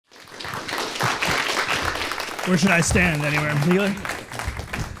Where should I stand? Anywhere in particular?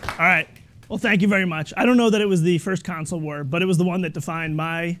 All right. Well, thank you very much. I don't know that it was the first console war, but it was the one that defined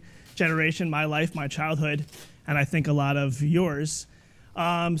my generation, my life, my childhood, and I think a lot of yours.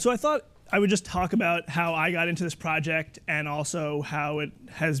 So I thought I would just talk about how I got into this project and also how it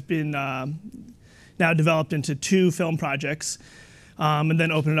has been now developed into 2 film projects, and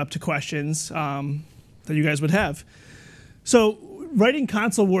then open it up to questions that you guys would have. So writing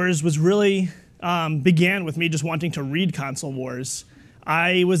Console Wars was really began with me just wanting to read Console Wars.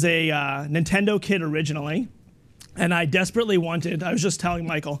 I was a Nintendo kid originally, and I desperately wanted, I was just telling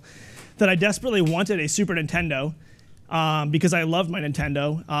Michael, that I desperately wanted a Super Nintendo because I loved my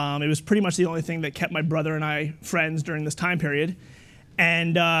Nintendo. It was pretty much the only thing that kept my brother and I friends during this time period.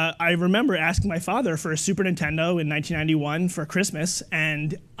 And I remember asking my father for a Super Nintendo in 1991 for Christmas,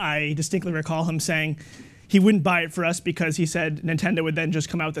 and I distinctly recall him saying he wouldn't buy it for us because he said Nintendo would then just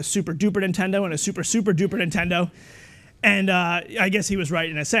come out with a Super Duper Nintendo and a Super Super Duper Nintendo. And I guess he was right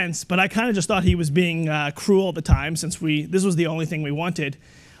in a sense, but I kind of just thought he was being cruel at the time since this was the only thing we wanted.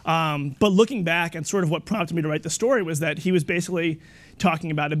 But looking back, and sort of what prompted me to write the story was that he was basically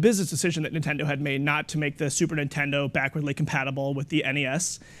talking about a business decision that Nintendo had made not to make the Super Nintendo backwardly compatible with the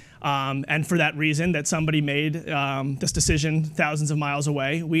NES. And for that reason, that somebody made this decision thousands of miles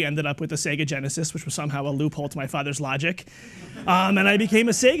away, we ended up with the Sega Genesis, which was somehow a loophole to my father's logic. And I became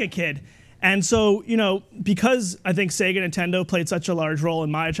a Sega kid. And so, you know, because I think Sega and Nintendo played such a large role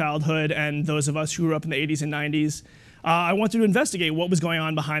in my childhood and those of us who grew up in the 80s and 90s, I wanted to investigate what was going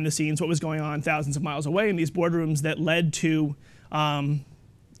on behind the scenes, what was going on thousands of miles away in these boardrooms that led to,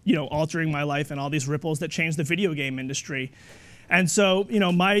 you know, altering my life and all these ripples that changed the video game industry. And so, you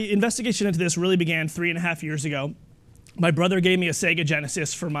know, my investigation into this really began 3.5 years ago. My brother gave me a Sega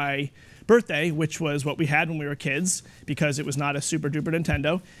Genesis for my birthday, which was what we had when we were kids, because it was not a Super Duper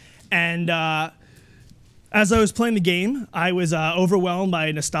Nintendo. And as I was playing the game, I was overwhelmed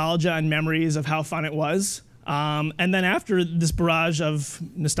by nostalgia and memories of how fun it was. And then after this barrage of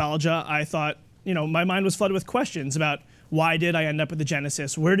nostalgia, I thought, you know, my mind was flooded with questions about why did I end up with the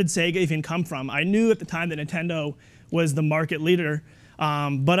Genesis? Where did Sega even come from? I knew at the time that Nintendo was the market leader,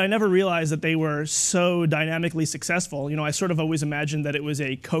 but I never realized that they were so dynamically successful. You know, I sort of always imagined that it was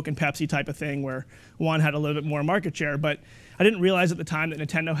a Coke and Pepsi type of thing where one had a little bit more market share, but I didn't realize at the time that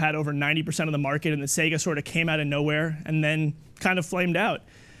Nintendo had over 90% of the market and that Sega sort of came out of nowhere and then kind of flamed out.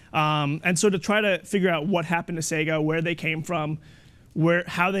 And so to try to figure out what happened to Sega, where they came from,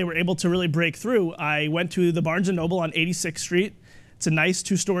 how they were able to really break through, I went to the Barnes & Noble on 86th Street. It's a nice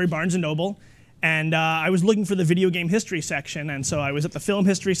 2-story Barnes & Noble. And I was looking for the video game history section. And so I was at the film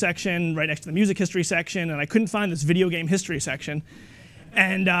history section, right next to the music history section, and I couldn't find this video game history section.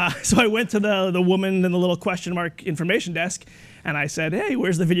 And so I went to the woman in the little question mark information desk, and I said, hey,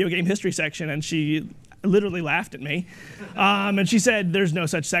 where's the video game history section? And she literally laughed at me. And she said, there's no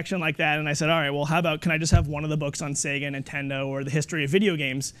such section like that. And I said, all right, well, how about, can I just have one of the books on Sega and Nintendo or the history of video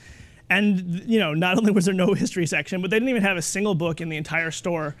games? And, you know, not only was there no history section, but they didn't even have a single book in the entire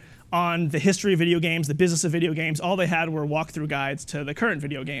store on the history of video games, the business of video games. All they had were walkthrough guides to the current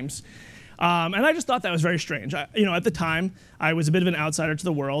video games. And I just thought that was very strange. You know, at the time, I was a bit of an outsider to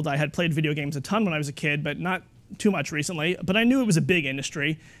the world. I had played video games a ton when I was a kid, but not too much recently. But I knew it was a big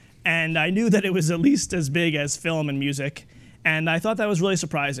industry, and I knew that it was at least as big as film and music. And I thought that was really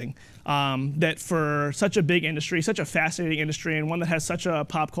surprising, that for such a big industry, such a fascinating industry, and one that has such a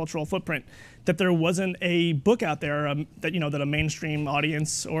pop cultural footprint, that there wasn't a book out there that, you know, that a mainstream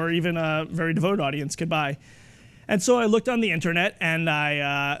audience or even a very devoted audience could buy. And so I looked on the internet, and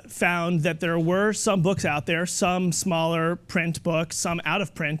I found that there were some books out there, some smaller print books, some out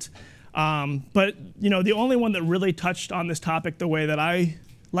of print. But you know, the only one that really touched on this topic the way that I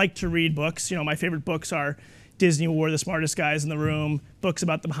like to read books, you know, my favorite books are Disney War, The Smartest Guys in the Room, books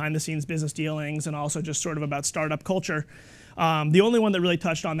about the behind-the-scenes business dealings, and also just sort of about startup culture. The only one that really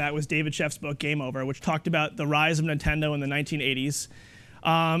touched on that was David Sheff's book, Game Over, which talked about the rise of Nintendo in the 1980s.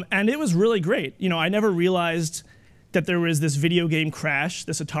 And it was really great. You know, I never realized that there was this video game crash,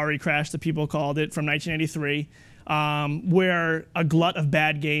 this Atari crash that people called it, from 1983, where a glut of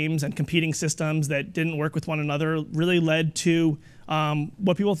bad games and competing systems that didn't work with one another really led to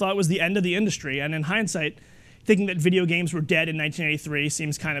what people thought was the end of the industry. And in hindsight, thinking that video games were dead in 1983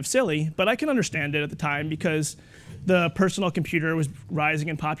 seems kind of silly, but I can understand it at the time because the personal computer was rising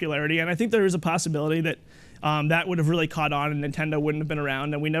in popularity, and I think there is a possibility that that would have really caught on and Nintendo wouldn't have been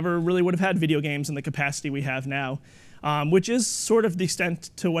around, and we never really would have had video games in the capacity we have now, which is sort of the extent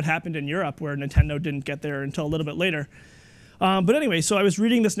to what happened in Europe, where Nintendo didn't get there until a little bit later. But anyway, so I was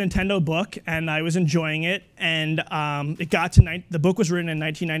reading this Nintendo book, and I was enjoying it, and it got to the book was written in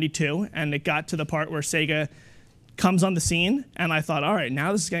 1992, and it got to the part where Sega comes on the scene, and I thought, all right,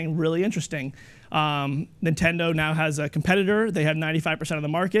 now this is getting really interesting. Nintendo now has a competitor. They have 95% of the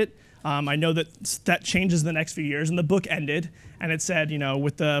market. I know that changes the next few years, and the book ended, and it said,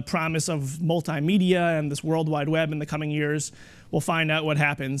 with the promise of multimedia and this World Wide Web in the coming years, we'll find out what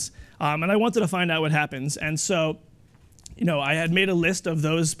happens. And I wanted to find out what happens, and so, I had made a list of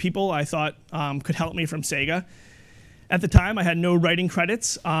those people I thought could help me from Sega. At the time, I had no writing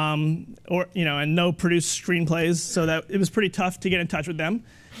credits, and no produced screenplays, so that it was pretty tough to get in touch with them.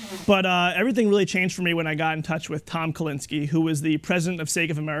 But everything really changed for me when I got in touch with Tom Kalinske, who was the president of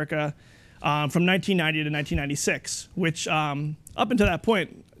Sega of America from 1990 to 1996, which up until that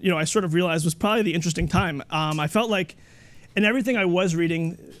point, I sort of realized was probably the interesting time. I felt like in everything I was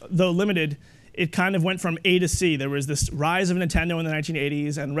reading, though limited, it kind of went from A to C. There was this rise of Nintendo in the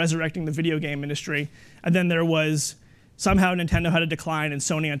 1980s and resurrecting the video game industry, and then there was somehow Nintendo had a decline and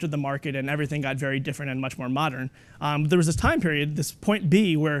Sony entered the market and everything got very different and much more modern. There was this time period, this point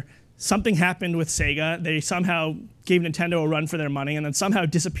B, where something happened with Sega. They somehow gave Nintendo a run for their money and then somehow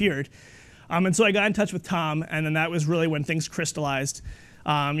disappeared. And so I got in touch with Tom, and then that was really when things crystallized.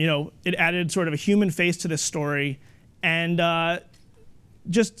 It added sort of a human face to this story, and coming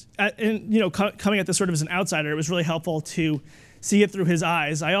at this sort of as an outsider, it was really helpful to see it through his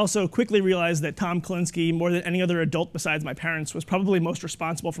eyes. I also quickly realized that Tom Kalinske, more than any other adult besides my parents, was probably most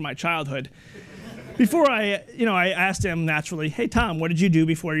responsible for my childhood. Before I asked him naturally, hey Tom, what did you do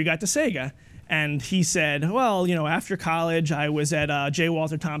before you got to Sega? And he said, well, after college, I was at J.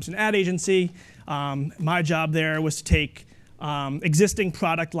 Walter Thompson ad agency. My job there was to take existing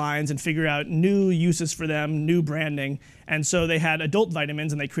product lines and figure out new uses for them, new branding. And so they had adult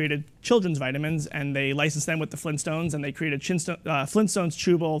vitamins, and they created children's vitamins, and they licensed them with the Flintstones, and they created Flintstones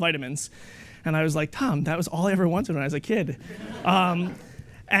Chewable vitamins. And I was like, Tom, that was all I ever wanted when I was a kid.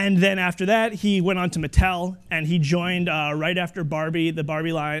 And then after that, he went on to Mattel, and he joined right after Barbie. The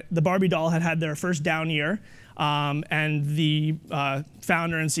Barbie doll had their first down year. And the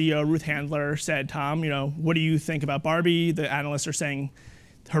founder and CEO, Ruth Handler, said, Tom, what do you think about Barbie? The analysts are saying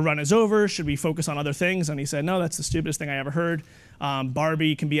her run is over. Should we focus on other things? And he said, no, that's the stupidest thing I ever heard.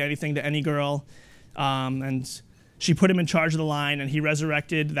 Barbie can be anything to any girl. And she put him in charge of the line, and he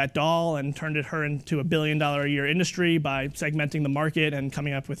resurrected that doll and turned her into a $1 billion a year industry by segmenting the market and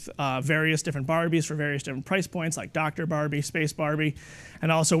coming up with various different Barbies for various different price points, like Dr. Barbie, Space Barbie,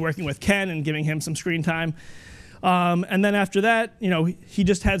 and also working with Ken and giving him some screen time. And then after that, he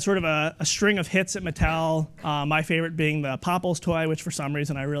just had sort of a string of hits at Mattel, my favorite being the Popples toy, which for some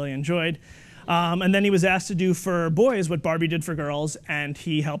reason I really enjoyed. And then he was asked to do for boys what Barbie did for girls, and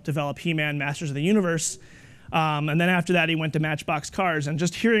he helped develop He-Man, Masters of the Universe. And then after that, he went to Matchbox Cars, and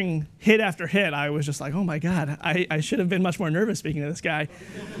just hearing hit after hit, I was just like, oh my God, I should have been much more nervous speaking to this guy.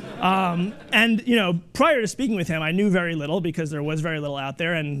 And prior to speaking with him, I knew very little because there was very little out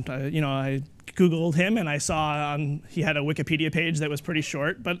there, and I Googled him, and I saw he had a Wikipedia page that was pretty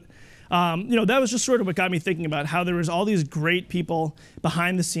short, but that was just sort of what got me thinking about how there was all these great people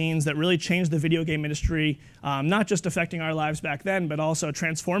behind the scenes that really changed the video game industry, not just affecting our lives back then, but also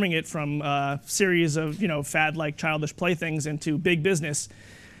transforming it from a series of fad-like childish playthings into big business.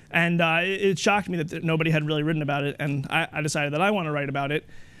 And it shocked me that nobody had really written about it, and I decided that I want to write about it.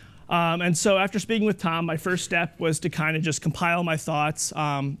 And so after speaking with Tom, my first step was to kind of just compile my thoughts.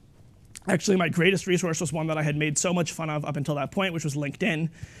 Actually, my greatest resource was one that I had made so much fun of up until that point, which was LinkedIn.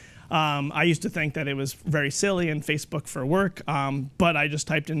 I used to think that it was very silly and Facebook for work, but I just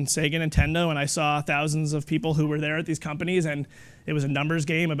typed in Sega and Nintendo, and I saw thousands of people who were there at these companies, and it was a numbers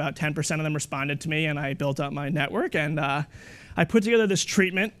game. About 10% of them responded to me, and I built up my network, and I put together this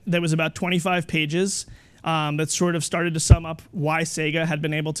treatment that was about 25 pages that sort of started to sum up why Sega had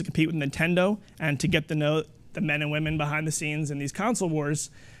been able to compete with Nintendo and to get to know the men and women behind the scenes in these console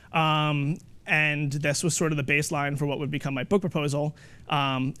wars. And this was sort of the baseline for what would become my book proposal.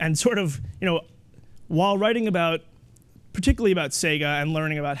 And sort of, while writing particularly about Sega and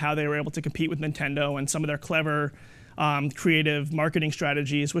learning about how they were able to compete with Nintendo and some of their clever, creative marketing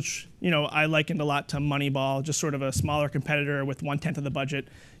strategies, which, I likened a lot to Moneyball, just sort of a smaller competitor with 1/10 of the budget,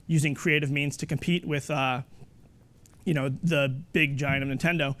 using creative means to compete with, the big giant of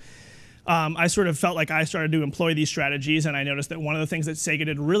Nintendo. I sort of felt like I started to employ these strategies, and I noticed that one of the things that Sega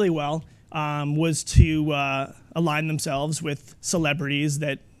did really well was to align themselves with celebrities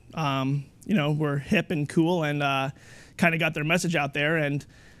that were hip and cool and kind of got their message out there. And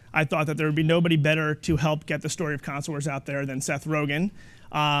I thought that there would be nobody better to help get the story of console wars out there than Seth Rogen.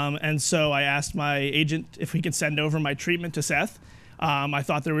 And so I asked my agent if he could send over my treatment to Seth. I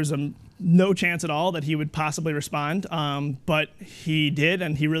thought there was no chance at all that he would possibly respond, but he did,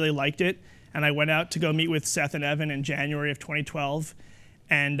 and he really liked it. and I went out to go meet with Seth and Evan in January of 2012,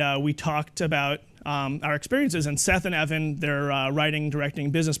 and we talked about our experiences. And Seth and Evan, they're writing,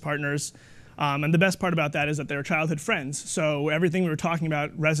 directing business partners, and the best part about that is that they're childhood friends. So everything we were talking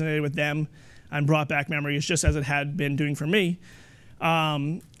about resonated with them and brought back memories just as it had been doing for me.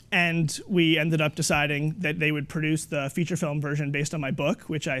 And we ended up deciding that they would produce the feature film version based on my book,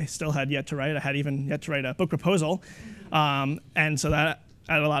 which I still had yet to write. I had even yet to write a book proposal. And so that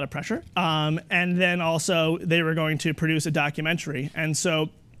added a lot of pressure. And then also they were going to produce a documentary. And so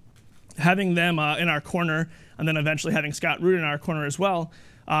having them in our corner, and then eventually having Scott Root in our corner as well,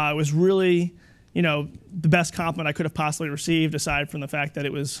 was really, the best compliment I could have possibly received, aside from the fact that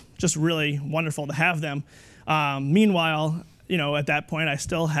it was just really wonderful to have them. Meanwhile, at that point, I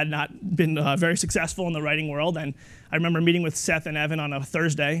still had not been very successful in the writing world. And I remember meeting with Seth and Evan on a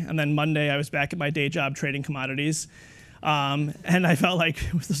Thursday, and then Monday I was back at my day job trading commodities. And I felt like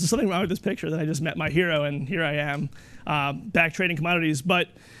there's something wrong with this picture, that I just met my hero, and here I am back trading commodities. But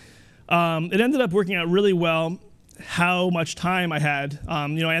it ended up working out really well how much time I had. I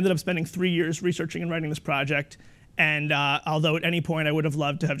ended up spending 3 years researching and writing this project. And although at any point I would have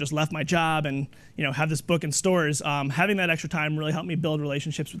loved to have just left my job and have this book in stores, having that extra time really helped me build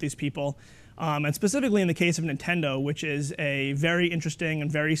relationships with these people. And specifically in the case of Nintendo, which is a very interesting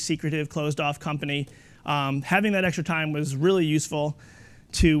and very secretive, closed-off company, having that extra time was really useful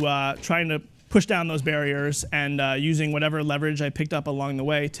to trying to push down those barriers and using whatever leverage I picked up along the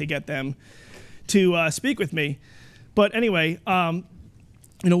way to get them to speak with me. But anyway,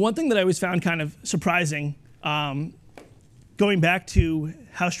 one thing that I always found kind of surprising, going back to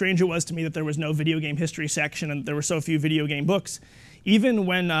how strange it was to me that there was no video game history section and there were so few video game books. Even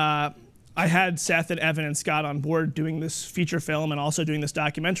when I had Seth and Evan and Scott on board doing this feature film and also doing this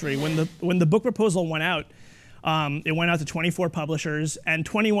documentary, when the book proposal went out, it went out to 24 publishers, and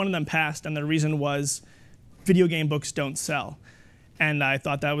 21 of them passed, and the reason was video game books don't sell. And I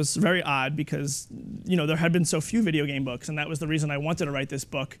thought that was very odd because there had been so few video game books, and that was the reason I wanted to write this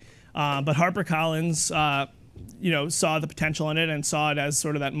book. But HarperCollins, saw the potential in it and saw it as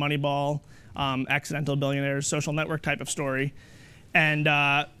sort of that Moneyball, accidental billionaires, social network type of story. And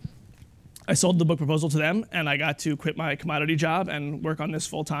I sold the book proposal to them, and I got to quit my commodity job and work on this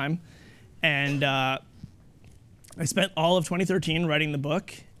full time. And I spent all of 2013 writing the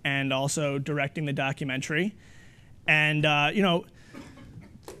book and also directing the documentary. And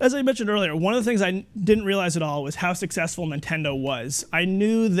as I mentioned earlier, one of the things I didn't realize at all was how successful Nintendo was. I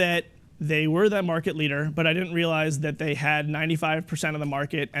knew that they were that market leader, but I didn't realize that they had 95% of the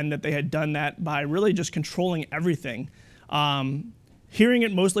market and that they had done that by really just controlling everything. Hearing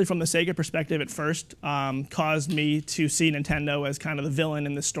it mostly from the Sega perspective at first caused me to see Nintendo as kind of the villain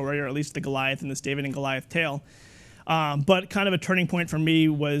in this story, or at least the Goliath in this David and Goliath tale. But kind of a turning point for me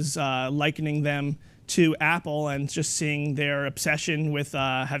was likening them to Apple and just seeing their obsession with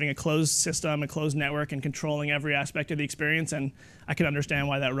having a closed system, a closed network, and controlling every aspect of the experience. And I can understand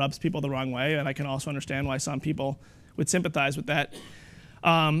why that rubs people the wrong way, and I can also understand why some people would sympathize with that.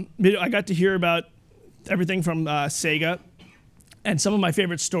 I got to hear about everything from Sega, and some of my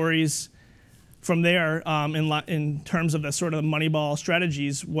favorite stories from there in terms of the sort of Moneyball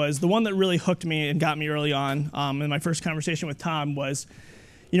strategies was the one that really hooked me and got me early on in my first conversation with Tom was,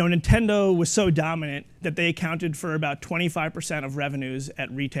 Nintendo was so dominant that they accounted for about 25% of revenues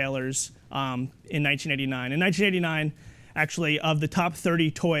at retailers in 1989. In 1989, actually, of the top 30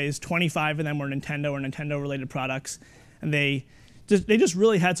 toys, 25 of them were Nintendo or Nintendo-related products, and they just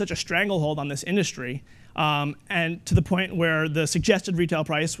really had such a stranglehold on this industry, and to the point where the suggested retail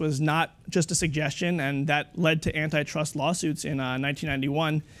price was not just a suggestion, and that led to antitrust lawsuits in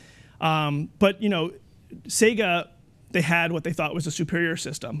 1991. But Sega, they had what they thought was a superior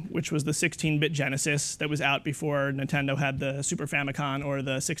system, which was the 16-bit Genesis that was out before Nintendo had the Super Famicom or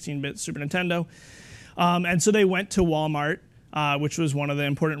the 16-bit Super Nintendo. And so they went to Walmart, which was one of the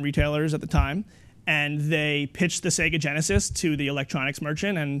important retailers at the time, and they pitched the Sega Genesis to the electronics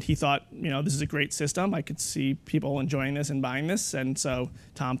merchant, and he thought, this is a great system. I could see people enjoying this and buying this. And so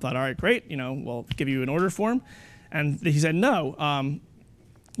Tom thought, all right, great, we'll give you an order form. And he said, no.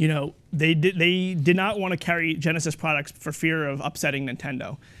 They did not want to carry Genesis products for fear of upsetting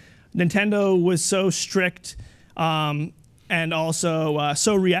Nintendo. Nintendo was so strict and also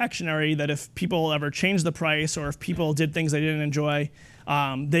so reactionary that if people ever changed the price or if people did things they didn't enjoy,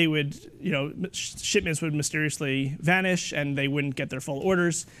 they would, shipments would mysteriously vanish and they wouldn't get their full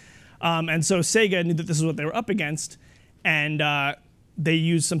orders. And so Sega knew that this is what they were up against, and they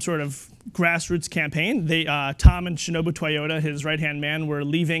used some sort of grassroots campaign. Tom and Shinobu Toyota, his right-hand man, were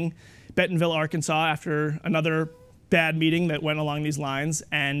leaving Bentonville, Arkansas after another bad meeting that went along these lines,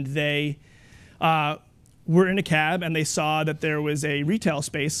 and they were in a cab and they saw that there was a retail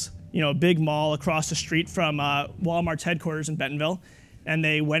space, a big mall across the street from Walmart's headquarters in Bentonville. And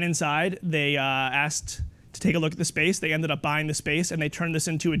they went inside, they asked to take a look at the space. They ended up buying the space, and they turned this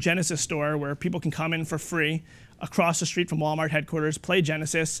into a Genesis store where people can come in for free across the street from Walmart headquarters, play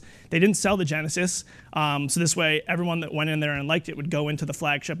Genesis. They didn't sell the Genesis, so this way everyone that went in there and liked it would go into the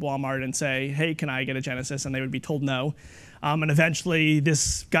flagship Walmart and say, hey, can I get a Genesis? And they would be told no. And eventually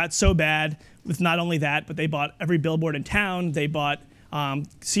this got so bad with not only that, but they bought every billboard in town. They bought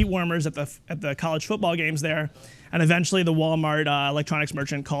seat warmers at the college football games there. And eventually the Walmart electronics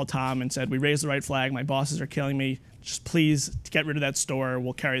merchant called Tom and said, we raised the right flag, my bosses are killing me, just please get rid of that store,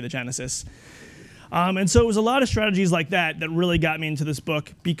 we'll carry the Genesis. And so it was a lot of strategies like that that really got me into this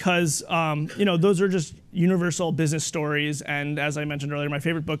book because those are just universal business stories, and as I mentioned earlier, my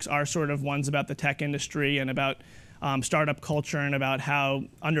favorite books are sort of ones about the tech industry and about startup culture and about how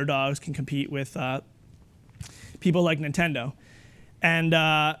underdogs can compete with people like Nintendo. And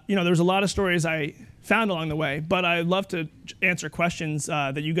there was a lot of stories I found along the way, but I'd love to answer questions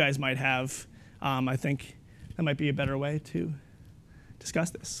that you guys might have. I think that might be a better way to discuss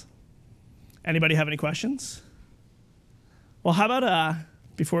this. Anybody have any questions? Well, how about,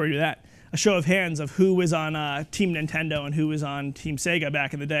 before we do that, a show of hands of who was on Team Nintendo and who was on Team Sega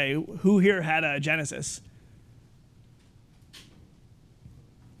back in the day. Who here had a Genesis?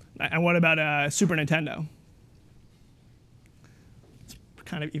 And what about Super Nintendo? It's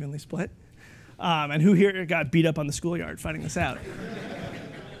kind of evenly split. And who here got beat up on the schoolyard fighting this out?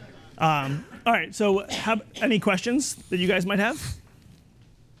 All right, so any questions that you guys might have?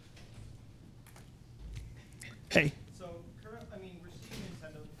 Hey. So, we're seeing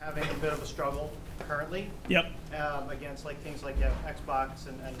Nintendo having a bit of a struggle currently. Yep. Against things like Xbox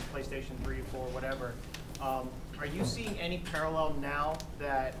and PlayStation 3, 4, whatever. Are you seeing any parallel now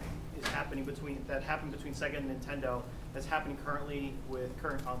that is happened between Sega and Nintendo that's happening currently with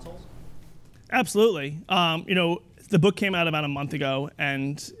current consoles? Absolutely. The book came out about a month ago,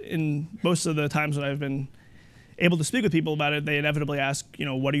 and in most of the times that I've been able to speak with people about it, they inevitably ask,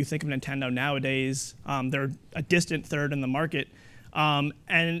 what do you think of Nintendo nowadays? They're a distant third in the market.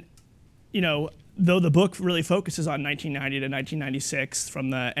 Though the book really focuses on 1990 to 1996, from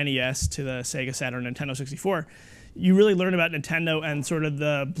the NES to the Sega Saturn, Nintendo 64, you really learn about Nintendo and sort of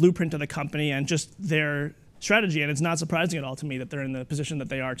the blueprint of the company and just their strategy. And it's not surprising at all to me that they're in the position that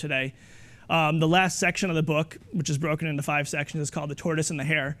they are today. The last section of the book, which is broken into 5 sections, is called The Tortoise and the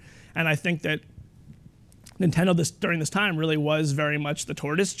Hare. And I think that Nintendo during this time really was very much the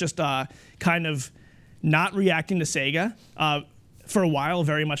tortoise, just kind of not reacting to Sega for a while,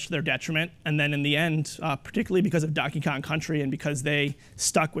 very much to their detriment. And then in the end, particularly because of Donkey Kong Country and because they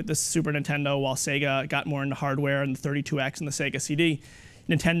stuck with the Super Nintendo while Sega got more into hardware and the 32X and the Sega CD,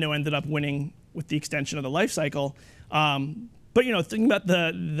 Nintendo ended up winning with the extension of the life cycle. But thinking about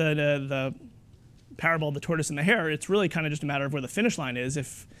the parable of the tortoise and the hare, it's really kind of just a matter of where the finish line is.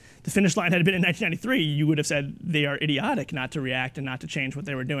 If the finish line had been in 1993, you would have said they are idiotic not to react and not to change what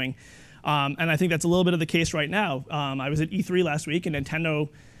they were doing. And I think that's a little bit of the case right now. I was at E3 last week, and Nintendo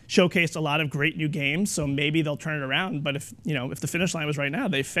showcased a lot of great new games, so maybe they'll turn it around. But if the finish line was right now,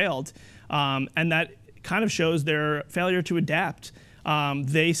 they failed. And that kind of shows their failure to adapt.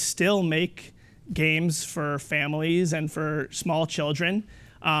 They still make games for families and for small children.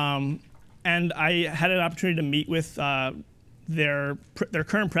 And I had an opportunity to meet with their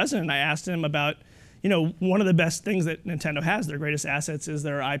current president. I asked him about, one of the best things that Nintendo has, their greatest assets, is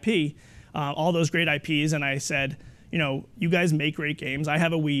their IP, all those great IPs. And I said, you guys make great games. I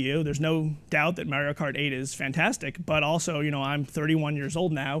have a Wii U. There's no doubt that Mario Kart 8 is fantastic. But also, I'm 31 years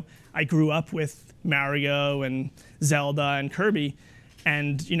old now. I grew up with Mario and Zelda and Kirby.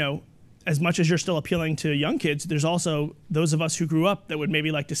 And, as much as you're still appealing to young kids, there's also those of us who grew up that would maybe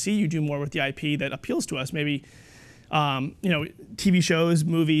like to see you do more with the IP that appeals to us. Maybe, TV shows,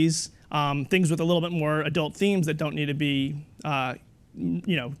 movies, things with a little bit more adult themes that don't need to be,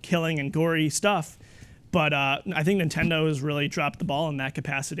 killing and gory stuff. But I think Nintendo has really dropped the ball in that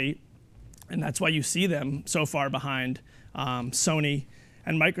capacity, and that's why you see them so far behind Sony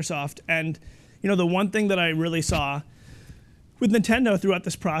and Microsoft. And the one thing that I really saw with Nintendo throughout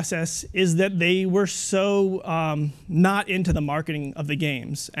this process is that they were so not into the marketing of the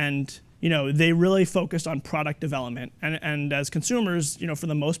games, and they really focused on product development. And as consumers, for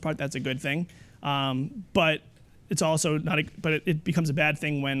the most part, that's a good thing. But it's also not. It becomes a bad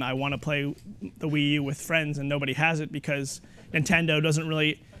thing when I want to play the Wii U with friends and nobody has it because Nintendo doesn't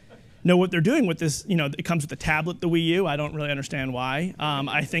really know what they're doing with this. It comes with the tablet, the Wii U. I don't really understand why.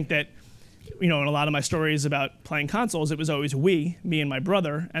 I think that you know, in a lot of my stories about playing consoles, it was always we, me and my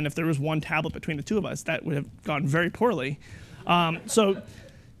brother, and if there was one tablet between the two of us, that would have gone very poorly. So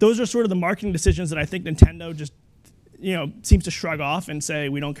those are sort of the marketing decisions that I think Nintendo just, you know, seems to shrug off and say,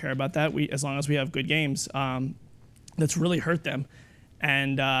 we don't care about that, as long as we have good games. That's really hurt them.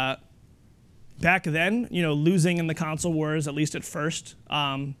 And back then, you know, losing in the console wars, at least at first,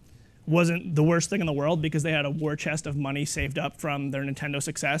 wasn't the worst thing in the world because they had a war chest of money saved up from their Nintendo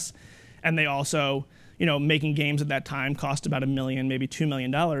success. And they also, you know, making games at that time cost about $1 million, maybe $2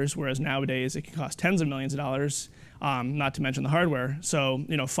 million, whereas nowadays it can cost tens of millions of dollars, not to mention the hardware. So,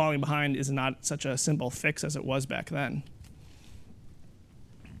 you know, falling behind is not such a simple fix as it was back then.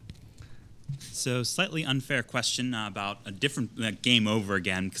 So, slightly unfair question about a different Game Over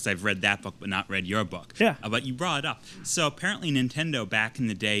again, because I've read that book but not read your book. Yeah. But you brought it up. So, apparently Nintendo back in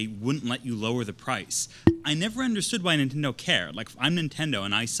the day wouldn't let you lower the price. I never understood why Nintendo cared. Like, if I'm Nintendo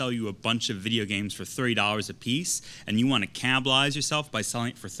and I sell you a bunch of video games for $30 a piece, and you want to cannibalize yourself by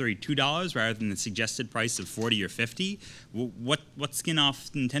selling it for $32 rather than the suggested price of $40 or $50, what skin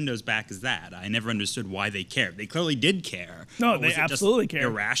off Nintendo's back is that? I never understood why they cared. They clearly did care. No, they absolutely cared.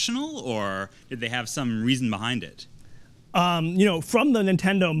 Irrational, or did they have some reason behind it? You know, from the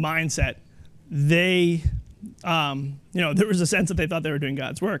Nintendo mindset, they, you know, there was a sense that they thought they were doing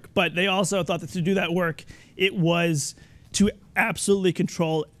God's work, but they also thought that to do that work, it was to absolutely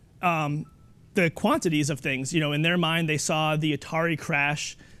control the quantities of things. You know, in their mind, they saw the Atari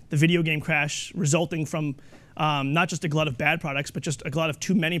crash, the video game crash, resulting from not just a glut of bad products, but just a glut of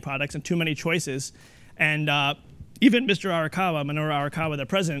too many products and too many choices. And even Mr. Arakawa, Minoru Arakawa, the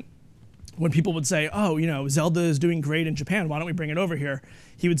president, when people would say, oh, you know, Zelda is doing great in Japan, why don't we bring it over here?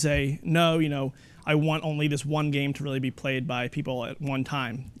 He would say, no, you know, I want only this one game to really be played by people at one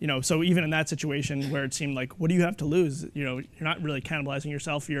time. You know, so even in that situation where it seemed like, what do you have to lose? You know, you're not really cannibalizing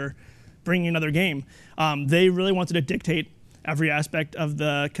yourself, you're bringing another game. They really wanted to dictate every aspect of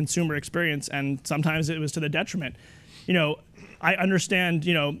the consumer experience, and sometimes it was to the detriment. You know, I understand,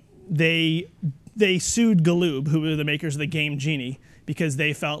 you know, they sued Galoob, who were the makers of the game Genie, because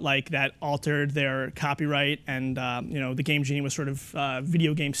they felt like that altered their copyright, and you know, the game Genie was sort of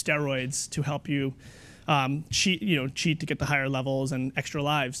video game steroids to help you cheat to get the higher levels and extra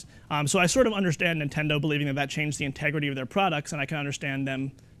lives. So I sort of understand Nintendo believing that that changed the integrity of their products, and I can understand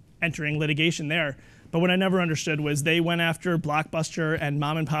them entering litigation there. But what I never understood was they went after Blockbuster and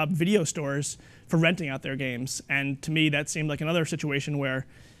mom and pop video stores for renting out their games. And to me, that seemed like another situation where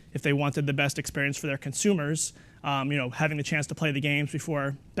if they wanted the best experience for their consumers, you know, having the chance to play the games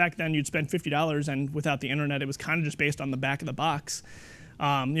before, back then you'd spend $50, and without the internet, it was kind of just based on the back of the box.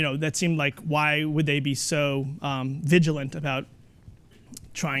 You know, that seemed like, why would they be so vigilant about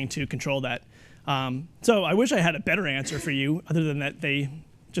trying to control that? So I wish I had a better answer for you, other than that they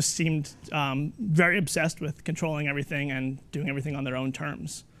just seemed very obsessed with controlling everything and doing everything on their own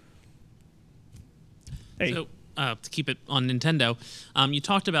terms. Hey. So to keep it on Nintendo, you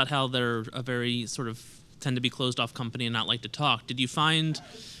talked about how they're a very sort of tend to be closed off company and not like to talk. Did you find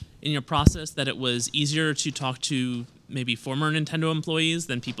in your process that it was easier to talk to maybe former Nintendo employees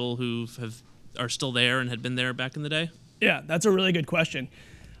than people who are still there and had been there back in the day? Yeah, that's a really good question.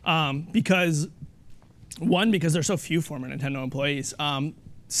 Because there's so few former Nintendo employees.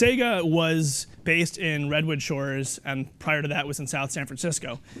 Sega was based in Redwood Shores, and prior to that was in South San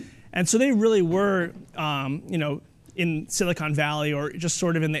Francisco. And so they really were, you know, in Silicon Valley, or just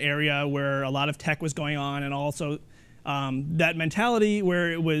sort of in the area where a lot of tech was going on, and also that mentality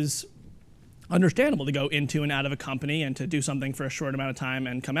where it was understandable to go into and out of a company and to do something for a short amount of time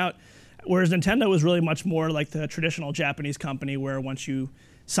and come out. Whereas Nintendo was really much more like the traditional Japanese company, where once you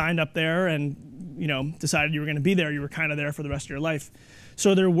signed up there and, you know, decided you were going to be there, you were kind of there for the rest of your life.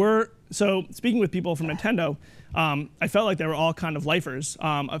 So speaking with people from Nintendo, I felt like they were all kind of lifers.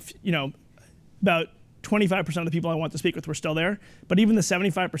 You know, about 25% of the people I want to speak with were still there, but even the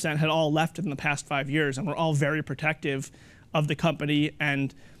 75% had all left in the past 5 years, and were all very protective of the company.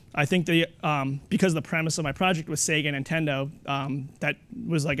 And I think because the premise of my project was Sega and Nintendo, that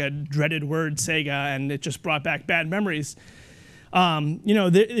was like a dreaded word, Sega, and it just brought back bad memories. You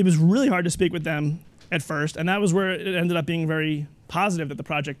know, it was really hard to speak with them at first, and that was where it ended up being very positive that the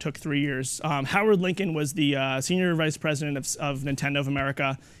project took 3 years. Howard Lincoln was the senior vice president of Nintendo of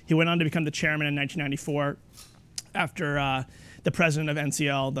America. He went on to become the chairman in 1994 after the president of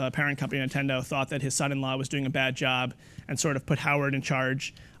NCL, the parent company of Nintendo, thought that his son-in-law was doing a bad job and sort of put Howard in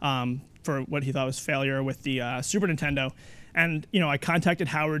charge for what he thought was failure with the Super Nintendo. And I contacted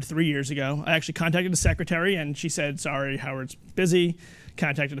Howard 3 years ago. I actually contacted the secretary, and she said, sorry, Howard's busy.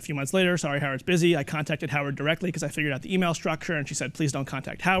 Contacted a few months later, sorry, Howard's busy. I contacted Howard directly because I figured out the email structure, and she said, please don't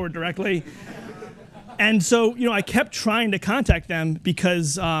contact Howard directly. And so, I kept trying to contact them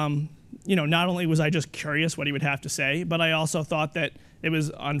because, not only was I just curious what he would have to say, but I also thought that it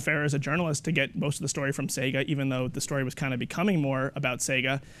was unfair as a journalist to get most of the story from Sega, even though the story was kind of becoming more about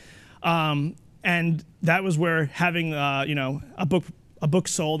Sega. And that was where having, a book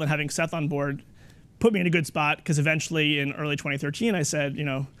sold and having Seth on board put me in a good spot, because eventually in early 2013, I said,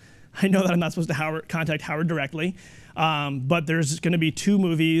 I know that I'm not supposed to contact Howard directly, but there's going to be 2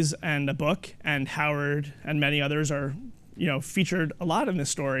 movies and a book, and Howard and many others are featured a lot in this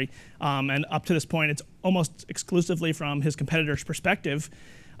story. And up to this point, it's almost exclusively from his competitor's perspective.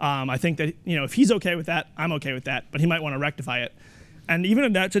 I think that if he's okay with that, I'm okay with that, but he might want to rectify it. And even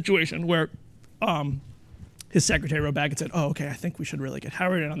in that situation where his secretary wrote back and said, oh, okay, I think we should really get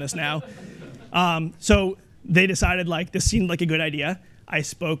Howard in on this now. So they decided this seemed like a good idea.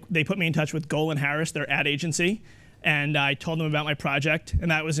 They put me in touch with Golan Harris, their ad agency, and I told them about my project,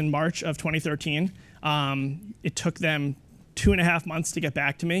 and that was in March of 2013. It took them 2.5 months to get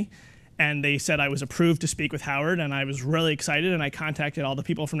back to me, and they said I was approved to speak with Howard, and I was really excited, and I contacted all the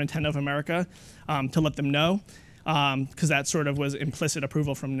people from Nintendo of America to let them know, because that sort of was implicit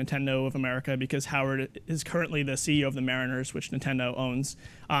approval from Nintendo of America, because Howard is currently the CEO of the Mariners, which Nintendo owns.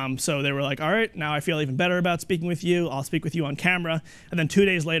 So they were like, all right, now I feel even better about speaking with you. I'll speak with you on camera. And then 2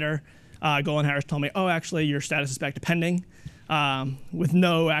 days later, Golan Harris told me, oh, actually, your status is back to pending, with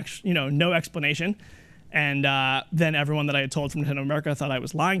no explanation. And then everyone that I had told from Nintendo of America thought I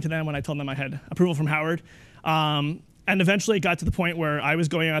was lying to them when I told them I had approval from Howard. And eventually it got to the point where I was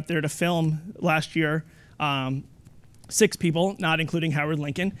going out there to film last year, 6 people, not including Howard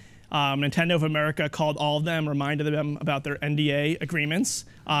Lincoln. Nintendo of America called all of them, reminded them about their NDA agreements,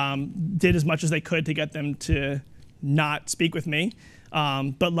 did as much as they could to get them to not speak with me.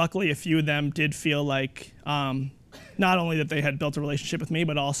 But luckily, a few of them did feel like not only that they had built a relationship with me,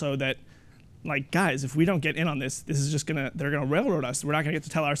 but also that, guys, if we don't get in on this, they're gonna railroad us. We're not gonna get to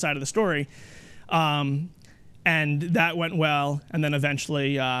tell our side of the story. And that went well, and then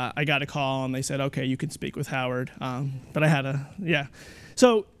eventually I got a call, and they said, okay, you can speak with Howard. But I had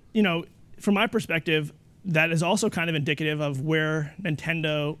So, from my perspective, that is also kind of indicative of where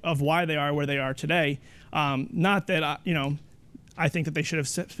Nintendo, of why they are where they are today. Not that, I think that they should have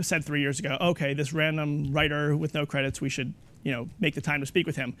said 3 years ago, okay, this random writer with no credits, we should, make the time to speak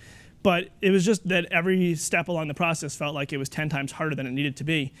with him. But it was just that every step along the process felt like it was 10 times harder than it needed to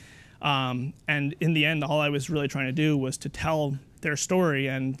be. And in the end, all I was really trying to do was to tell their story,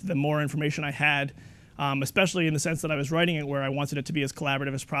 and the more information I had, especially in the sense that I was writing it where I wanted it to be as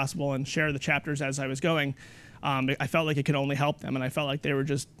collaborative as possible and share the chapters as I was going, I felt like it could only help them, and I felt like they were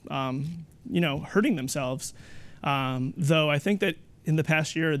just, hurting themselves. Though I think that in the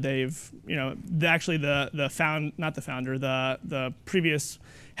past year, they've, actually the previous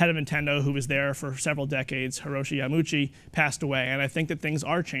head of Nintendo, who was there for several decades, Hiroshi Yamauchi, passed away, and I think that things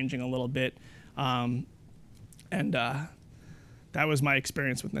are changing a little bit, and that was my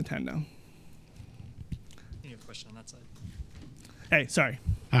experience with Nintendo. You have a question on that side. Hey, sorry.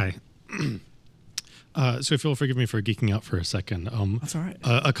 Hi. So if you'll forgive me for geeking out for a second. That's all right.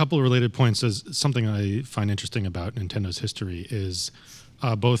 A couple of related points is something I find interesting about Nintendo's history is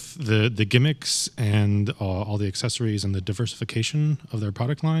both the gimmicks and all the accessories and the diversification of their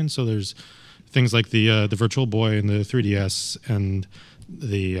product line. So there's things like the Virtual Boy and the 3DS and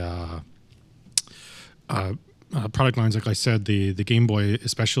the product lines, like I said, the Game Boy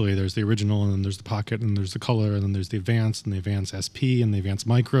especially. There's the original, and then there's the Pocket, and there's the Color, and then there's the Advance, and the Advance SP, and the Advance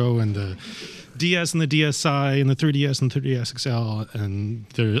Micro, and the DS, and the DSi, and the 3DS, and 3DS XL, and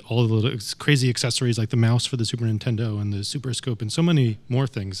there are all the little crazy accessories like the mouse for the Super Nintendo, and the Super Scope, and so many more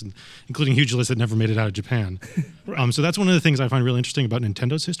things, including huge lists that never made it out of Japan. Right. So that's one of the things I find really interesting about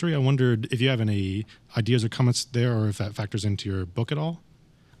Nintendo's history. I wondered if you have any ideas or comments there, or if that factors into your book at all?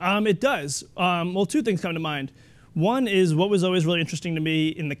 It does. Well, 2 things come to mind. One is what was always really interesting to me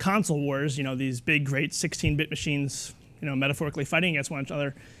in the console wars, these big, great 16-bit machines, metaphorically fighting against one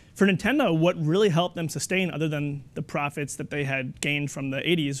another. For Nintendo, what really helped them sustain, other than the profits that they had gained from the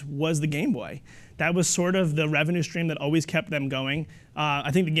 80s, was the Game Boy. That was sort of the revenue stream that always kept them going. I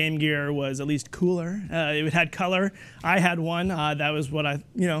think the Game Gear was at least cooler. It had color. I had one. That was what I,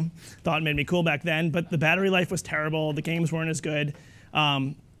 thought made me cool back then. But the battery life was terrible. The games weren't as good.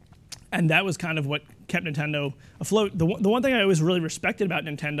 And that was kind of what kept Nintendo afloat. The one thing I always really respected about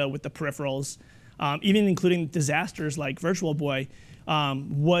Nintendo with the peripherals, even including disasters like Virtual Boy,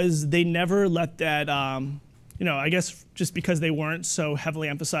 was they never let that I guess just because they weren't so heavily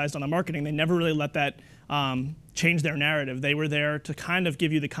emphasized on the marketing, they never really let that change their narrative. They were there to kind of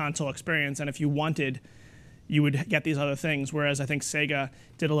give you the console experience, and if you wanted, you would get these other things, whereas I think Sega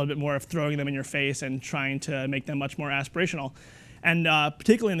did a little bit more of throwing them in your face and trying to make them much more aspirational. And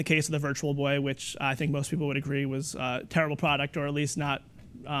particularly in the case of the Virtual Boy, which I think most people would agree was a terrible product, or at least not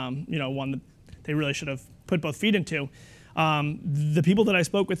one that they really should have put both feet into. The people that I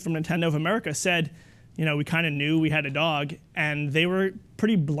spoke with from Nintendo of America said, we kind of knew we had a dog, and they were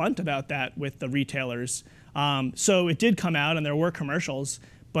pretty blunt about that with the retailers. So it did come out, and there were commercials,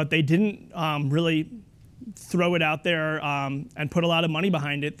 but they didn't really throw it out there and put a lot of money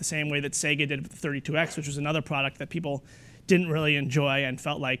behind it the same way that Sega did with the 32X, which was another product that people didn't really enjoy and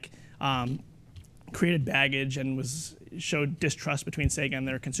felt like created baggage and showed distrust between Sega and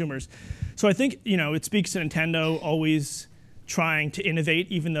their consumers. So I think it speaks to Nintendo always trying to innovate,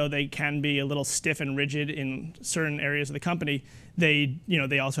 even though they can be a little stiff and rigid in certain areas of the company. They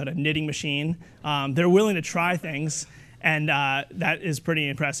also had a knitting machine. They're willing to try things, and that is pretty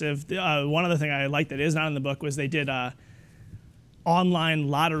impressive. One other thing I liked that is not in the book was they did a online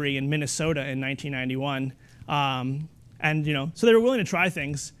lottery in Minnesota in 1991, so they were willing to try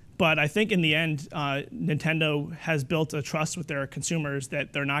things. But I think in the end, Nintendo has built a trust with their consumers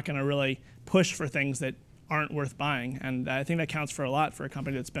that they're not going to really push for things that aren't worth buying. And I think that counts for a lot for a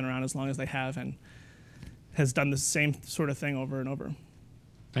company that's been around as long as they have and has done the same sort of thing over and over.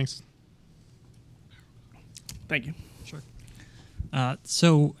 Thanks. Thank you. Sure.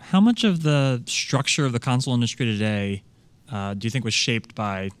 So how much of the structure of the console industry today do you think was shaped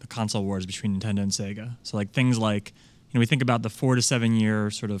by the console wars between Nintendo and Sega? So like things like, we think about the 4 to 7 year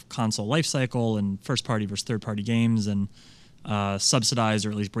sort of console life cycle and first party versus third party games and subsidized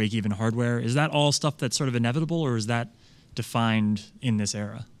or at least break even hardware. Is that all stuff that's sort of inevitable, or is that defined in this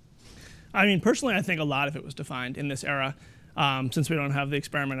era? I mean, personally, I think a lot of it was defined in this era, since we don't have the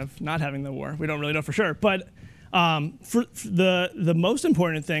experiment of not having the war. We don't really know for sure. But for the most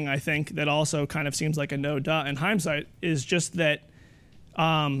important thing, I think, that also kind of seems like a no-duh in hindsight is just that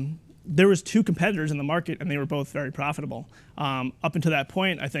there was two competitors in the market, and they were both very profitable. Up until that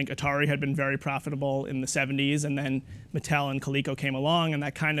point, I think Atari had been very profitable in the 70s, and then Mattel and Coleco came along, and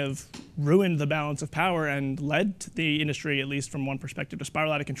that kind of ruined the balance of power and led the industry, at least from one perspective, to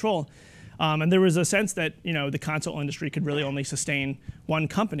spiral out of control. And there was a sense that the console industry could really only sustain one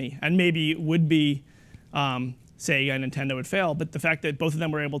company, and maybe it would be Sega and Nintendo would fail, but the fact that both of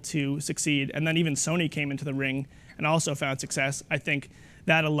them were able to succeed, and then even Sony came into the ring and also found success, I think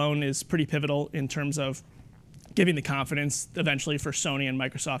that alone is pretty pivotal in terms of giving the confidence eventually for Sony and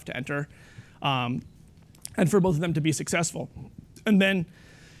Microsoft to enter, and for both of them to be successful. And then,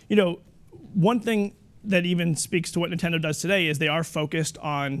 one thing that even speaks to what Nintendo does today is they are focused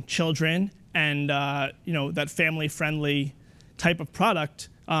on children and that family-friendly type of product.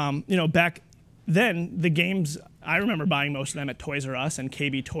 Back then, the games, I remember buying most of them at Toys R Us and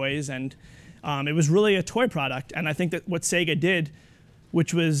KB Toys, and it was really a toy product. And I think that what Sega did,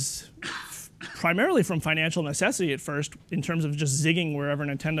 which was primarily from financial necessity at first, in terms of just zigging wherever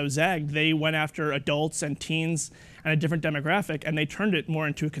Nintendo zagged, they went after adults and teens and a different demographic, and they turned it more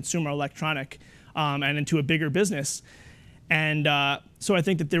into a consumer electronic and into a bigger business. And so I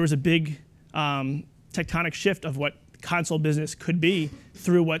think that there was a big tectonic shift of what console business could be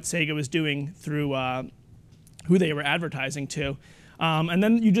through what Sega was doing, through who they were advertising to. And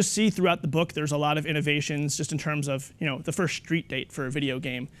then you just see throughout the book there's a lot of innovations just in terms of the first street date for a video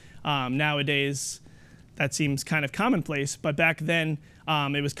game. Nowadays that seems kind of commonplace, but back then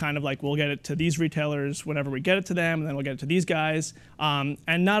it was kind of like, we'll get it to these retailers whenever we get it to them, and then we'll get it to these guys.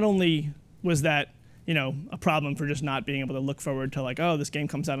 And not only was that a problem for just not being able to look forward to like, oh, this game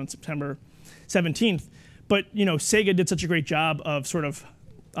comes out on September 17th, but Sega did such a great job of sort of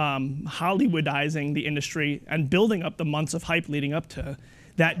Hollywoodizing the industry and building up the months of hype leading up to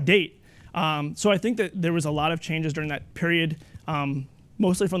that date. So I think that there was a lot of changes during that period,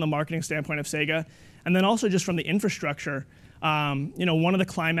 mostly from the marketing standpoint of Sega, and then also just from the infrastructure. One of the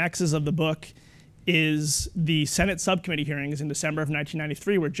climaxes of the book is the Senate subcommittee hearings in December of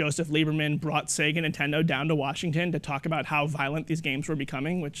 1993, where Joseph Lieberman brought Sega and Nintendo down to Washington to talk about how violent these games were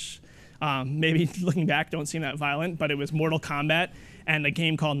becoming, which maybe looking back don't seem that violent, but it was Mortal Kombat and a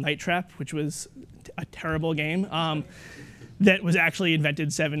game called Night Trap, which was a terrible game that was actually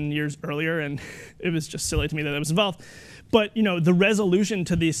invented 7 years earlier, and it was just silly to me that was involved. But the resolution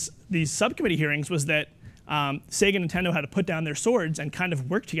to these subcommittee hearings was that Sega and Nintendo had to put down their swords and kind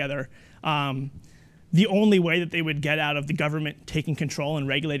of work together. The only way that they would get out of the government taking control and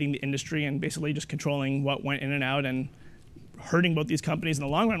regulating the industry and basically just controlling what went in and out and hurting both these companies in the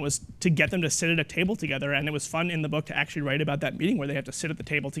long run was to get them to sit at a table together. And it was fun in the book to actually write about that meeting where they had to sit at the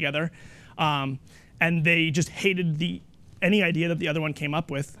table together. And they just hated any idea that the other one came up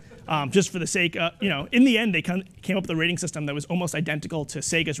with, just for the sake of, in the end, they came up with a rating system that was almost identical to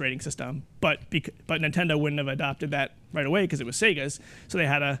Sega's rating system, but Nintendo wouldn't have adopted that right away because it was Sega's, so they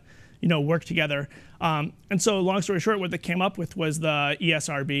had to, work together. And so long story short, what they came up with was the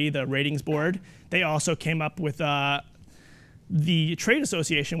ESRB, the ratings board. They also came up with the trade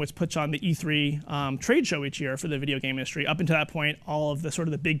association, which puts on the E3 trade show each year for the video game industry. Up until that point, all of the sort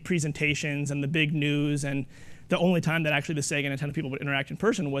of the big presentations and the big news, and the only time that actually the Sega and Nintendo people would interact in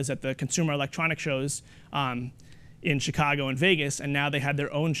person was at the consumer electronic shows in Chicago and Vegas, and now they had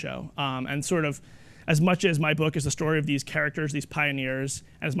their own show. And sort of, as much as my book is the story of these characters, these pioneers,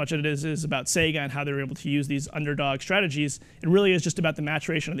 and as much as it is about Sega and how they were able to use these underdog strategies, it really is just about the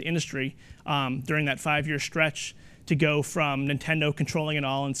maturation of the industry during that 5-year stretch to go from Nintendo controlling it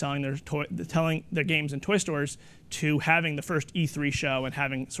all and selling their games in toy stores to having the first E3 show and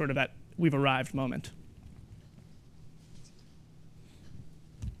having sort of that we've arrived moment.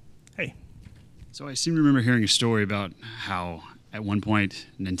 Hey. So I seem to remember hearing a story about how at one point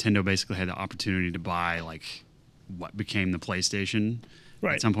Nintendo basically had the opportunity to buy like what became the PlayStation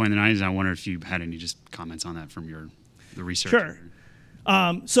at some point in the 90s. I wonder if you had any just comments on that from the research. Sure.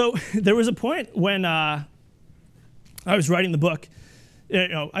 So there was a point when I was writing the book.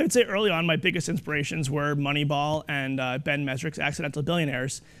 I would say early on my biggest inspirations were Moneyball and Ben Mesrick's Accidental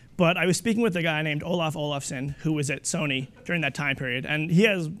Billionaires. But I was speaking with a guy named Olaf Olafsson, who was at Sony during that time period. And he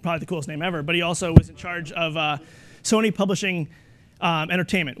has probably the coolest name ever, but he also was in charge of Sony Publishing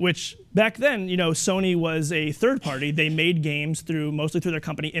Entertainment, which back then, Sony was a third party. They made games mostly through their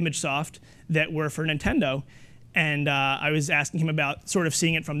company ImageSoft that were for Nintendo. And I was asking him about sort of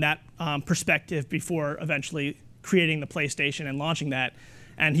seeing it from that perspective before eventually creating the PlayStation and launching that.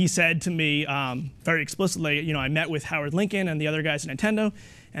 And he said to me very explicitly, I met with Howard Lincoln and the other guys at Nintendo,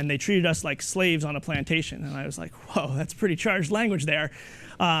 and they treated us like slaves on a plantation. And I was like, whoa, that's pretty charged language there.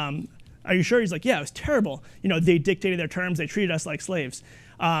 Are you sure? He's like, yeah, it was terrible. They dictated their terms. They treated us like slaves.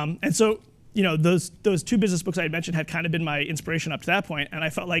 And so, those two business books I had mentioned had kind of been my inspiration up to that point. And I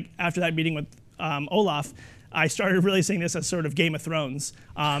felt like after that meeting with Olaf, I started really seeing this as sort of Game of Thrones.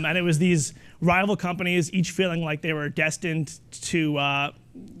 And it was these rival companies, each feeling like they were destined to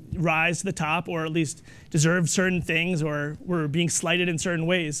rise to the top, or at least deserve certain things, or were being slighted in certain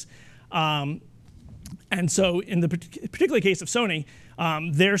ways. And so in the particular case of Sony,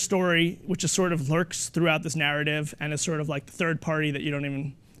 their story, which is sort of lurks throughout this narrative and is sort of like the third party that you don't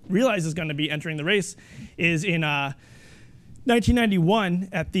even realize is going to be entering the race, is in 1991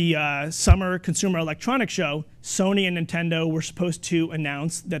 at the Summer Consumer Electronics Show, Sony and Nintendo were supposed to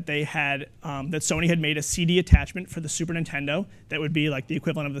announce that they had that Sony had made a CD attachment for the Super Nintendo that would be like the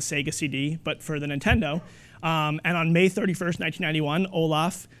equivalent of the Sega CD, but for the Nintendo. And on May 31st, 1991,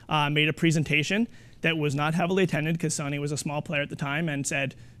 Olaf made a presentation that was not heavily attended because Sony was a small player at the time, and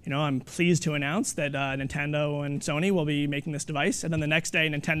said, I'm pleased to announce that Nintendo and Sony will be making this device. And then the next day,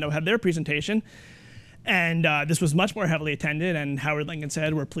 Nintendo had their presentation. And this was much more heavily attended, and Howard Lincoln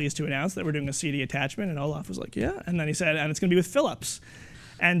said, we're pleased to announce that we're doing a CD attachment, and Olaf was like, yeah, and then he said, and it's going to be with Philips.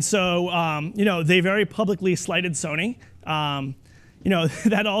 And so, they very publicly slighted Sony.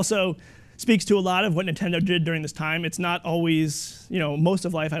 That also speaks to a lot of what Nintendo did during this time. It's not always, most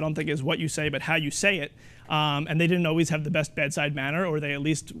of life I don't think is what you say, but how you say it. And they didn't always have the best bedside manner, or they at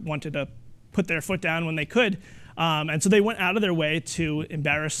least wanted to put their foot down when they could. And so they went out of their way to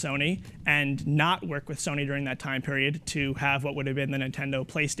embarrass Sony and not work with Sony during that time period to have what would have been the Nintendo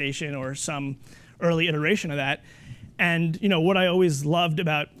PlayStation or some early iteration of that. And what I always loved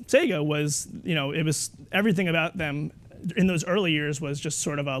about Sega was, it was everything about them in those early years was just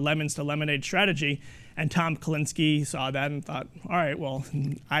sort of a lemons to lemonade strategy. And Tom Kalinske saw that and thought, all right, well,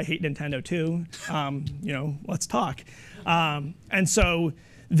 I hate Nintendo too. Let's talk. And so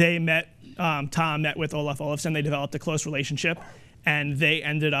they met. Tom met with Olaf Olafsson. They developed a close relationship, and they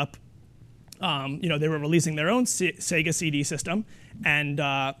ended up, they were releasing their own Sega CD system, and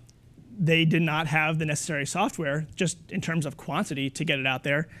they did not have the necessary software, just in terms of quantity, to get it out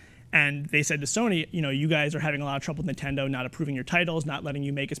there. And they said to Sony, you guys are having a lot of trouble with Nintendo not approving your titles, not letting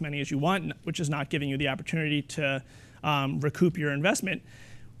you make as many as you want, which is not giving you the opportunity to recoup your investment.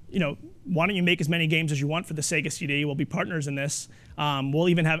 Why don't you make as many games as you want for the Sega CD? We'll be partners in this. We'll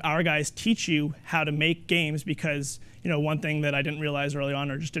even have our guys teach you how to make games, because one thing that I didn't realize early on,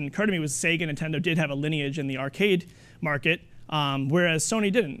 or just didn't occur to me, was Sega and Nintendo did have a lineage in the arcade market. whereas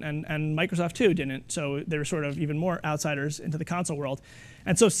Sony didn't, and Microsoft too didn't. So they were sort of even more outsiders into the console world.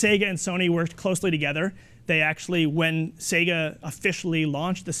 And so Sega and Sony worked closely together. They actually, when Sega officially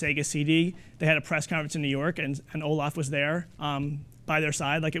launched the Sega CD, they had a press conference in New York, and Olaf was there by their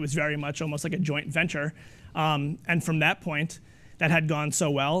side. Like, it was very much almost like a joint venture. And from that point, that had gone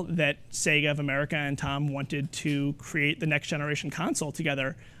so well that Sega of America and Tom wanted to create the next generation console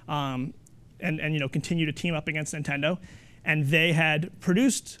together, and continue to team up against Nintendo. And they had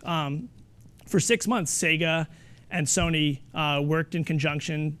produced, for 6 months, Sega and Sony worked in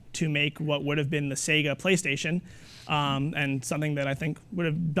conjunction to make what would have been the Sega PlayStation, and something that I think would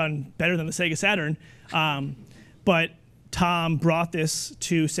have done better than the Sega Saturn. But Tom brought this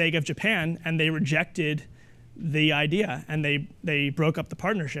to Sega of Japan, and they rejected the idea, and they broke up the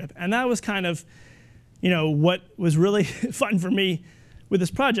partnership. And that was kind of, what was really fun for me with this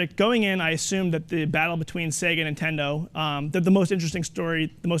project. Going in, I assumed that the battle between Sega and Nintendo, that the most interesting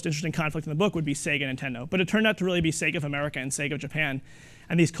story, the most interesting conflict in the book would be Sega and Nintendo. But it turned out to really be Sega of America and Sega of Japan,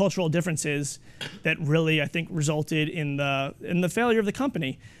 and these cultural differences that really, I think, resulted in the failure of the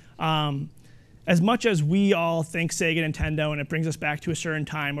company. As much as we all think Sega and Nintendo, and it brings us back to a certain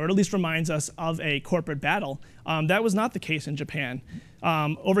time, or at least reminds us of a corporate battle, that was not the case in Japan.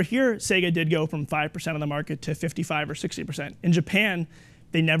 Over here, Sega did go from 5% of the market to 55 or 60%. In Japan,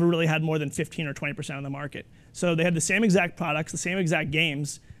 they never really had more than 15 or 20% of the market. So they had the same exact products, the same exact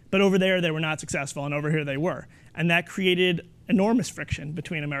games, but over there they were not successful, and over here they were. And that created enormous friction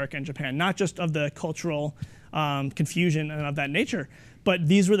between America and Japan, not just of the cultural confusion and of that nature, but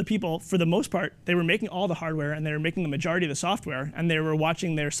these were the people, for the most part, they were making all the hardware, and they were making the majority of the software, and they were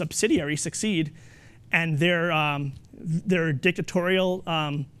watching their subsidiary succeed, and their dictatorial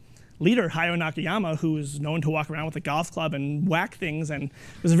leader, Hayao Nakayama, who was known to walk around with a golf club and whack things and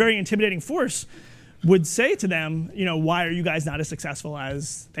was a very intimidating force, would say to them, why are you guys not as successful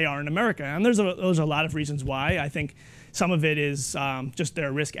as they are in America? And there's a lot of reasons why. I think some of it is just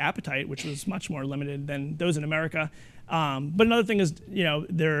their risk appetite, which was much more limited than those in America. But another thing is,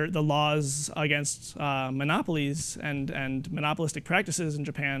 the laws against monopolies and monopolistic practices in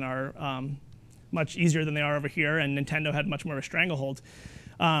Japan are much easier than they are over here, and Nintendo had much more of a stranglehold.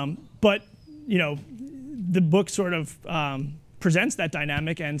 But the book sort of presents that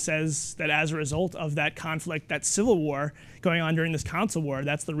dynamic and says that as a result of that conflict, that civil war going on during this console war,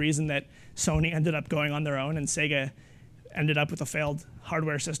 that's the reason that Sony ended up going on their own, and Sega ended up with a failed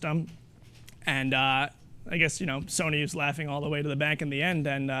hardware system. And I guess Sony was laughing all the way to the bank in the end,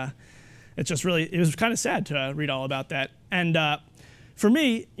 and it was kind of sad to read all about that. And for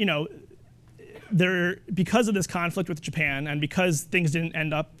me, because of this conflict with Japan, and because things didn't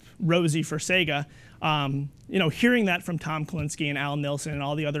end up rosy for Sega, hearing that from Tom Kalinske and Al Nilsson and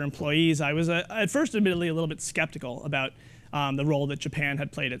all the other employees, I was at first admittedly a little bit skeptical about the role that Japan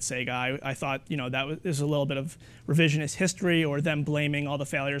had played at Sega. I thought that was a little bit of revisionist history, or them blaming all the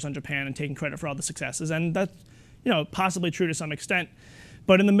failures on Japan and taking credit for all the successes, and that's possibly true to some extent.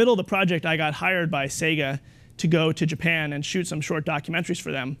 But in the middle of the project, I got hired by Sega to go to Japan and shoot some short documentaries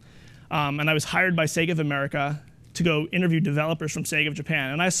for them. And I was hired by Sega of America to go interview developers from Sega of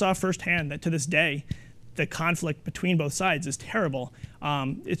Japan. And I saw firsthand that to this day, the conflict between both sides is terrible.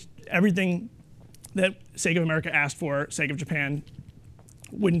 It's everything that Sega of America asked for, Sega of Japan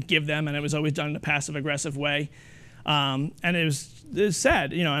wouldn't give them, and it was always done in a passive-aggressive way. And it was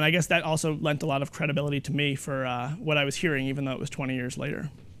sad, and I guess that also lent a lot of credibility to me for what I was hearing, even though it was 20 years later.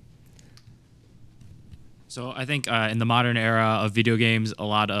 So I think in the modern era of video games, a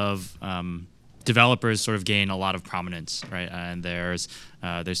lot of developers sort of gain a lot of prominence, right? And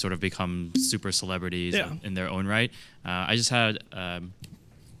they sort of become super celebrities in their own right. I just had, I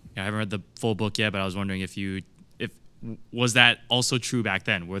haven't read the full book yet, but I was wondering if was that also true back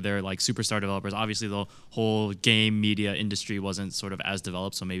then? Were there like superstar developers? Obviously, the whole game media industry wasn't sort of as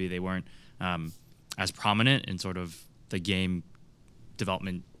developed, so maybe they weren't as prominent in sort of the game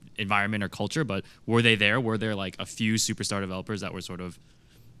development environment or culture, but were they there? Were there like a few superstar developers that were sort of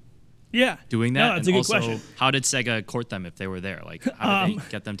doing that? No, that's a good question. How did Sega court them if they were there? Like, how did they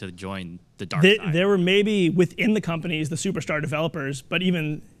get them to join the dark side? There were maybe within the companies the superstar developers, but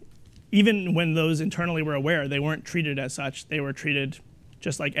even when those internally were aware, they weren't treated as such. They were treated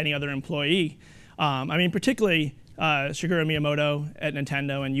just like any other employee. I mean, particularly Shigeru Miyamoto at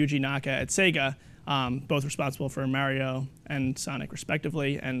Nintendo and Yuji Naka at Sega, both responsible for Mario and Sonic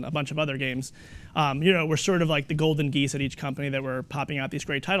respectively, and a bunch of other games, were sort of like the golden geese at each company that were popping out these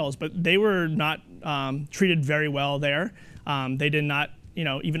great titles, but they were not treated very well there. They did not,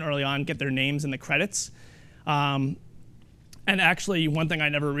 even early on, get their names in the credits. And And actually, one thing I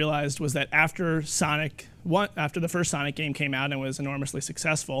never realized was that after the first Sonic game came out and was enormously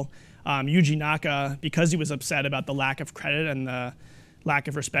successful, Yuji Naka, because he was upset about the lack of credit and the lack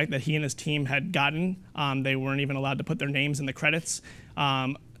of respect that he and his team had gotten, they weren't even allowed to put their names in the credits,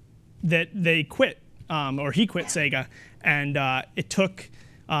 that they quit, or he quit Sega. And it took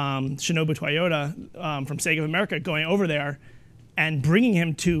Shinobu Toyota from Sega of America going over there and bringing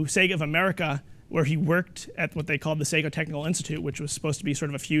him to Sega of America, where he worked at what they called the Sega Technical Institute, which was supposed to be sort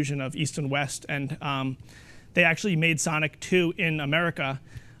of a fusion of East and West. And they actually made Sonic 2 in America.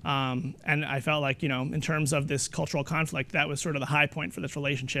 And I felt like, in terms of this cultural conflict, that was sort of the high point for this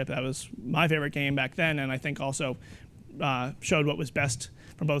relationship. That was my favorite game back then, and I think also showed what was best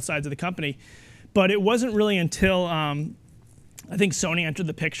from both sides of the company. But it wasn't really until I think Sony entered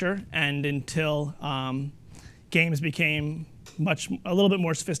the picture, and until games became a little bit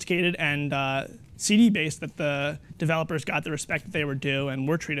more sophisticated and CD-based, that the developers got the respect that they were due and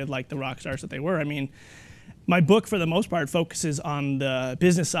were treated like the rock stars that they were. I mean, my book, for the most part, focuses on the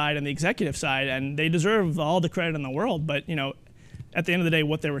business side and the executive side, and they deserve all the credit in the world. But at the end of the day,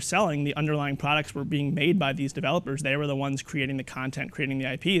 what they were selling, the underlying products were being made by these developers. They were the ones creating the content, creating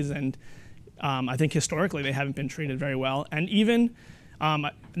the IPs, and I think historically they haven't been treated very well. And even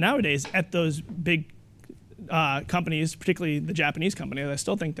nowadays, at those big companies, particularly the Japanese companies, I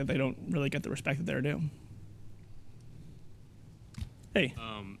still think that they don't really get the respect that they're due. Hey.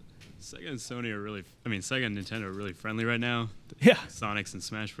 Sega and Sony are really, Sega and Nintendo are really friendly right now. Yeah. Sonics and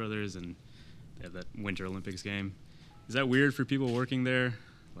Smash Brothers, and they have that Winter Olympics game. Is that weird for people working there?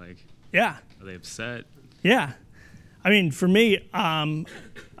 Yeah. Are they upset? Yeah. I mean, for me, I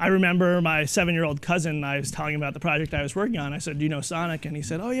remember my 7-year-old cousin, I was telling him about the project I was working on. I said, do you know Sonic? And he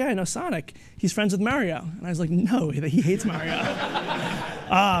said, oh yeah, I know Sonic. He's friends with Mario. And I was like, no, he hates Mario.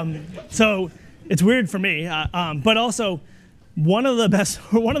 So it's weird for me. But also, one of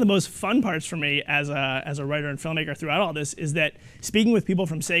the most fun parts for me as a writer and filmmaker throughout all this is that speaking with people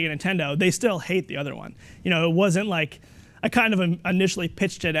from Sega and Nintendo, they still hate the other one. It wasn't like, I kind of initially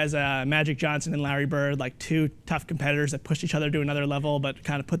pitched it as Magic Johnson and Larry Bird, like two tough competitors that pushed each other to another level, but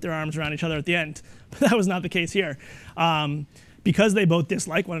kind of put their arms around each other at the end. But that was not the case here. Because they both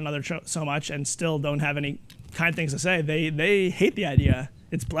dislike one another so much and still don't have any kind things to say, they hate the idea.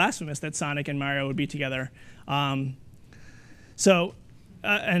 It's blasphemous that Sonic and Mario would be together. I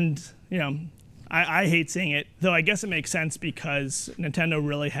hate seeing it, though I guess it makes sense because Nintendo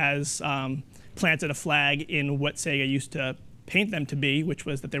really has planted a flag in what Sega used to paint them to be, which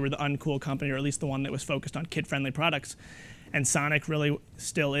was that they were the uncool company, or at least the one that was focused on kid-friendly products. And Sonic really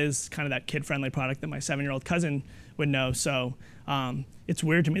still is kind of that kid-friendly product that my 7-year-old cousin would know. So it's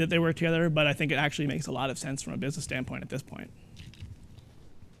weird to me that they work together, but I think it actually makes a lot of sense from a business standpoint at this point.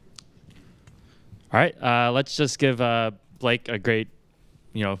 All right, let's just give Blake a great,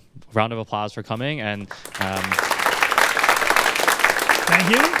 round of applause for coming. And thank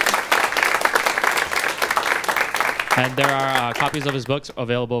you. And there are copies of his books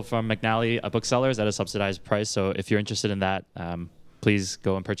available from McNally booksellers at a subsidized price. So if you're interested in that, please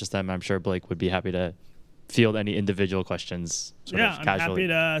go and purchase them. I'm sure Blake would be happy to field any individual questions. Yeah, I'm happy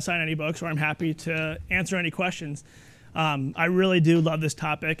to sign any books, or I'm happy to answer any questions. I really do love this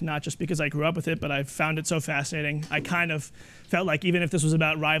topic, not just because I grew up with it, but I've found it so fascinating. I kind of felt like even if this was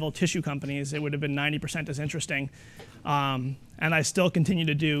about rival tissue companies, it would have been 90% as interesting. And I still continue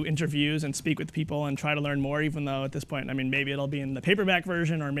to do interviews and speak with people and try to learn more, even though at this point, maybe it'll be in the paperback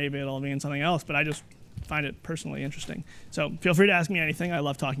version or maybe it'll be in something else, but I just find it personally interesting. So feel free to ask me anything. I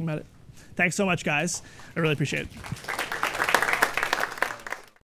love talking about it. Thanks so much, guys. I really appreciate it.